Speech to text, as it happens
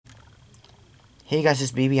Hey guys,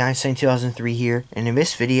 it's Baby Einstein 2003 here, and in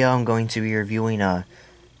this video I'm going to be reviewing a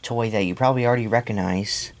toy that you probably already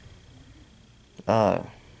recognize. The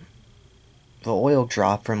oil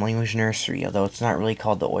drop from Language Nursery, although it's not really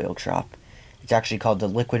called the oil drop. It's actually called the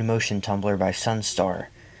Liquid Motion Tumbler by Sunstar.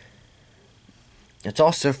 It's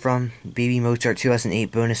also from Baby Mozart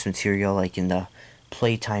 2008 bonus material, like in the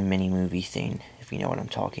Playtime mini-movie thing, if you know what I'm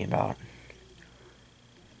talking about.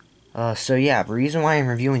 So yeah, the reason why I'm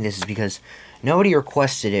reviewing this is because nobody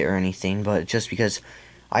requested it or anything, but just because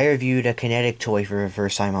I reviewed a kinetic toy for the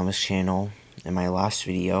first time on this channel in my last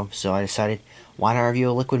video, so I decided, why not review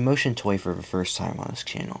a liquid motion toy for the first time on this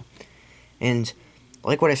channel? And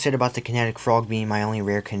like what I said about the kinetic frog being my only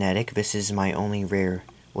rare kinetic, this is my only rare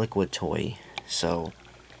liquid toy, so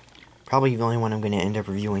probably the only one I'm going to end up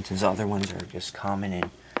reviewing, since the other ones are just common and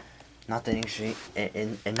not that interesting,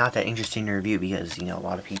 and not that interesting to review, because you know a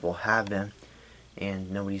lot of people have them,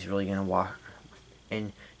 and nobody's really gonna want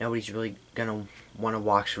to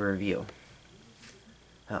watch the review.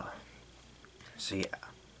 So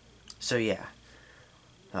yeah.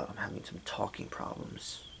 Oh, I'm having some talking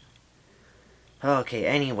problems. Okay.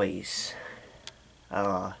 Anyways,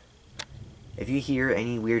 if you hear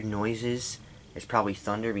any weird noises, it's probably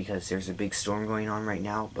thunder because there's a big storm going on right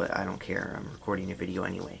now. But I don't care. I'm recording a video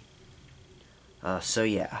anyway. So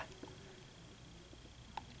yeah,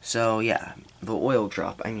 the oil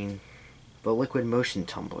drop, the liquid motion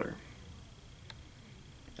tumbler.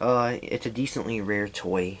 It's a decently rare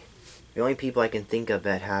toy. The only people I can think of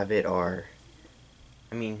that have it are,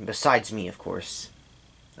 besides me, of course.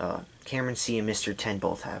 Cameron C. and Mr. 10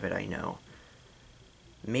 both have it, I know.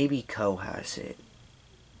 Maybe Co has it.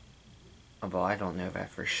 Although I don't know that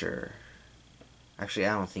for sure. Actually,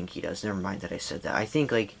 I don't think he does. Never mind that I said that. I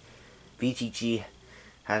think, BTG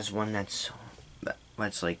has one that's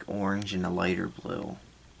like orange and a lighter blue.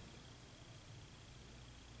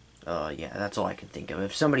 Yeah, that's all I can think of.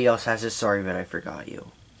 If somebody else has it, sorry, but I forgot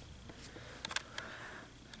you.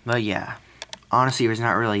 But yeah, honestly, there's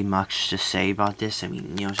not really much to say about this.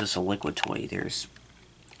 It's just a liquid toy. There's,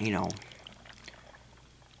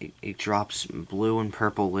 it drops blue and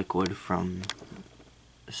purple liquid from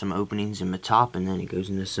some openings in the top, and then it goes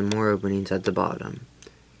into some more openings at the bottom.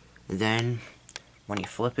 Then, when you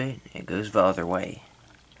flip it, it goes the other way.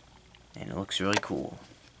 And it looks really cool.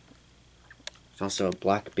 There's also a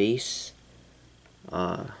black base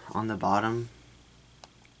on the bottom.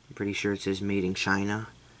 I'm pretty sure it says made in China.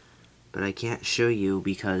 But I can't show you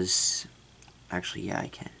because... Actually, yeah, I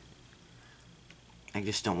can. I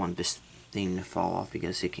just don't want this thing to fall off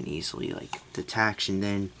because it can easily, detach, and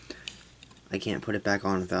then I can't put it back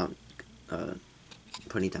on without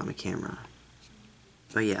putting down the camera.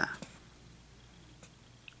 But yeah,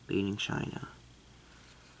 made in China.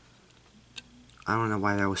 I don't know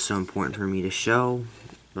why that was so important for me to show,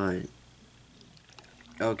 but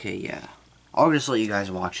okay, yeah. I'll just let you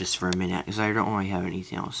guys watch this for a minute, because I don't really have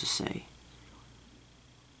anything else to say.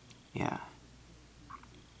 Yeah.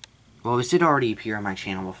 Well, this did already appear on my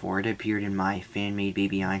channel before. It appeared in my fan-made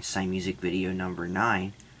Baby Einstein music video number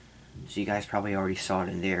 9, so you guys probably already saw it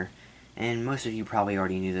in there. And most of you probably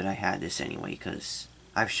already knew that I had this anyway, because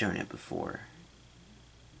I've shown it before.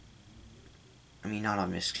 Not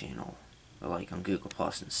on this channel, but on Google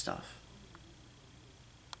Plus and stuff.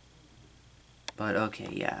 But okay,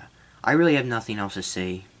 yeah. I really have nothing else to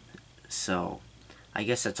say, so I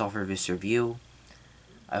guess that's all for this review.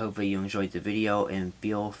 I hope that you enjoyed the video, and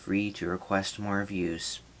feel free to request more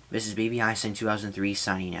reviews. This is Baby Einstein 2003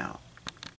 signing out.